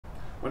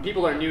When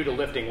people are new to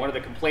lifting, one of the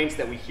complaints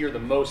that we hear the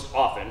most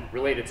often,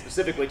 related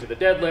specifically to the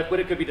deadlift, but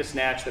it could be the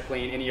snatch, the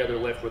clean, any other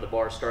lift where the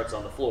bar starts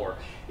on the floor,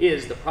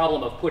 is the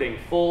problem of putting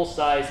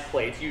full-size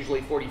plates,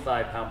 usually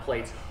 45-pound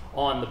plates,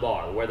 on the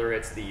bar, whether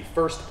it's the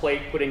first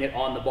plate putting it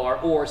on the bar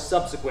or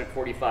subsequent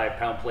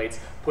 45-pound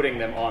plates putting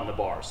them on the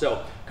bar. So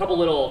a couple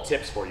little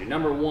tips for you.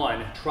 Number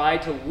one, try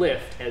to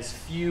lift as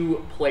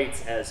few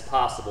plates as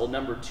possible.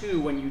 Number two,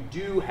 when you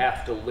do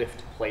have to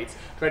lift plates,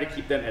 try to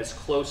keep them as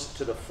close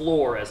to the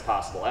floor as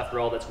possible. After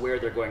all, that's where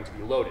they're going to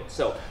be loaded.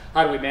 So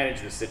how do we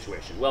manage this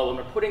situation? Well, when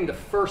we're putting the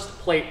first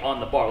plate on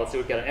the bar, let's say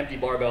we've got an empty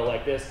barbell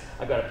like this,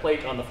 I've got a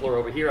plate on the floor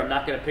over here, I'm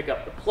not going to pick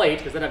up the plate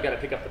because then I've got to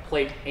pick up the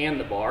plate and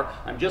the bar.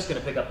 I'm just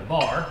going to pick up the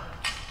bar.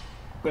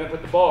 I'm going to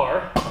put the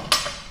bar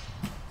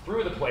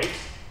through the plate,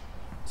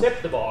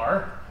 tip the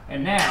bar,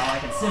 and now I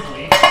can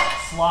simply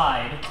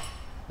slide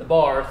the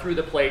bar through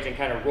the plate and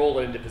kind of roll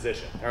it into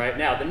position. All right,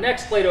 now the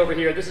next plate over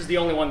here, this is the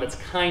only one that's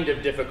kind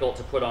of difficult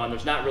to put on.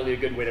 There's not really a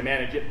good way to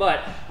manage it,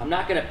 but I'm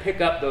not going to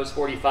pick up those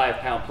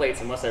 45-pound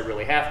plates unless I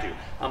really have to.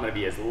 I'm going to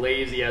be as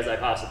lazy as I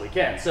possibly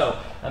can. So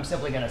I'm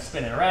simply going to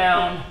spin it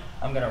around.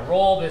 I'm going to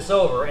roll this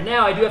over, and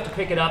now I do have to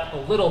pick it up a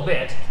little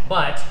bit,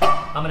 but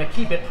I'm going to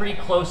keep it pretty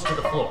close to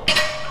the floor.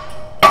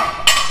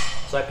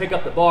 So I pick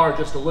up the bar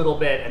just a little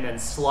bit and then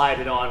slide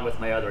it on with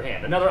my other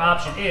hand. Another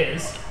option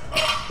is,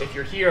 if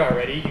you're here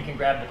already, you can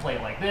grab the plate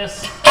like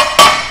this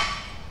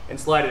and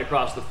slide it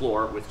across the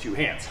floor with two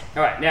hands.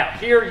 All right, now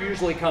here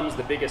usually comes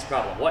the biggest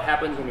problem. What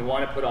happens when we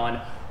want to put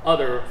on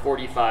other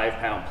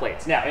 45-pound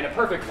plates? Now, in a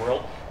perfect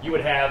world, you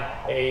would have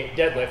a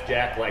deadlift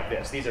jack like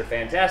this. These are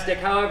fantastic,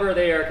 however,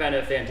 they are kind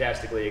of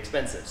fantastically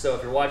expensive. So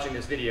if you're watching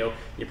this video,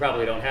 you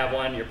probably don't have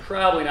one. You're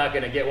probably not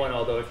going to get one,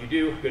 although if you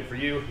do, good for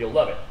you, you'll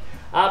love it.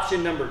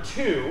 Option number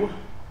two,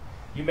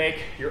 you make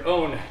your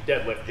own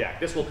deadlift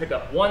jack. This will pick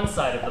up one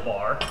side of the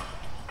bar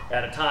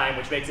at a time,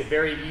 which makes it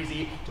very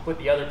easy to put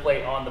the other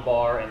plate on the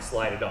bar and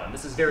slide it on.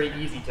 This is very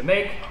easy to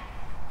make.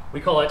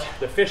 We call it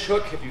the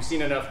Fishhook. If you've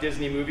seen enough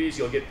Disney movies,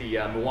 you'll get the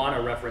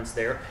Moana reference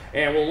there.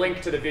 And we'll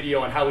link to the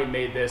video on how we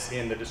made this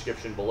in the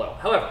description below.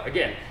 However,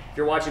 again, if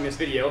you're watching this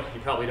video,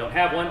 you probably don't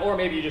have one, or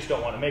maybe you just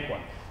don't want to make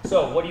one.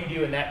 So what do you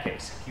do in that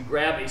case? You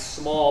grab a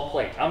small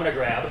plate. I'm going to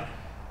grab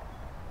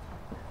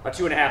a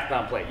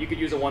 2.5-pound plate. You could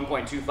use a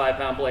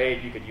 1.25-pound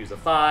plate, you could use a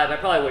 5. I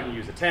probably wouldn't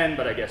use a 10,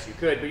 but I guess you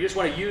could. But you just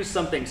want to use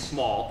something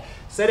small.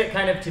 Set it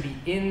kind of to the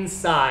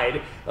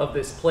inside of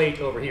this plate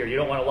over here. You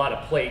don't want a lot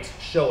of plate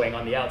showing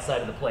on the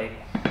outside of the plate.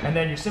 And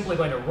then you're simply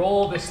going to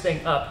roll this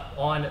thing up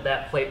on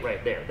that plate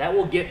right there. That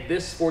will get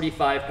this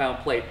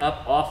 45-pound plate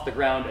up off the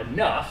ground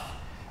enough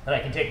that I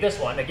can take this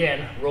one,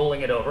 again,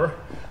 rolling it over.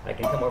 I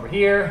can come over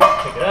here,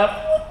 pick it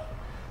up,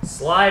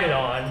 slide it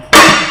on,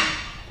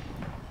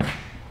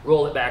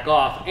 roll it back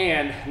off,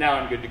 and now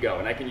I'm good to go.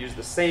 And I can use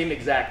the same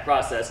exact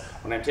process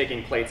when I'm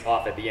taking plates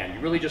off at the end. You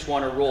really just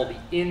want to roll the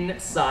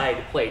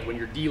inside plate when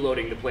you're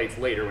deloading the plates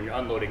later, when you're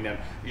unloading them.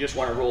 You just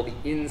want to roll the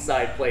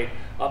inside plate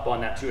up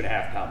on that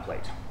 2.5-pound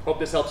plate. Hope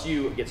this helps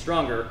you get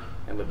stronger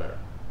and live better.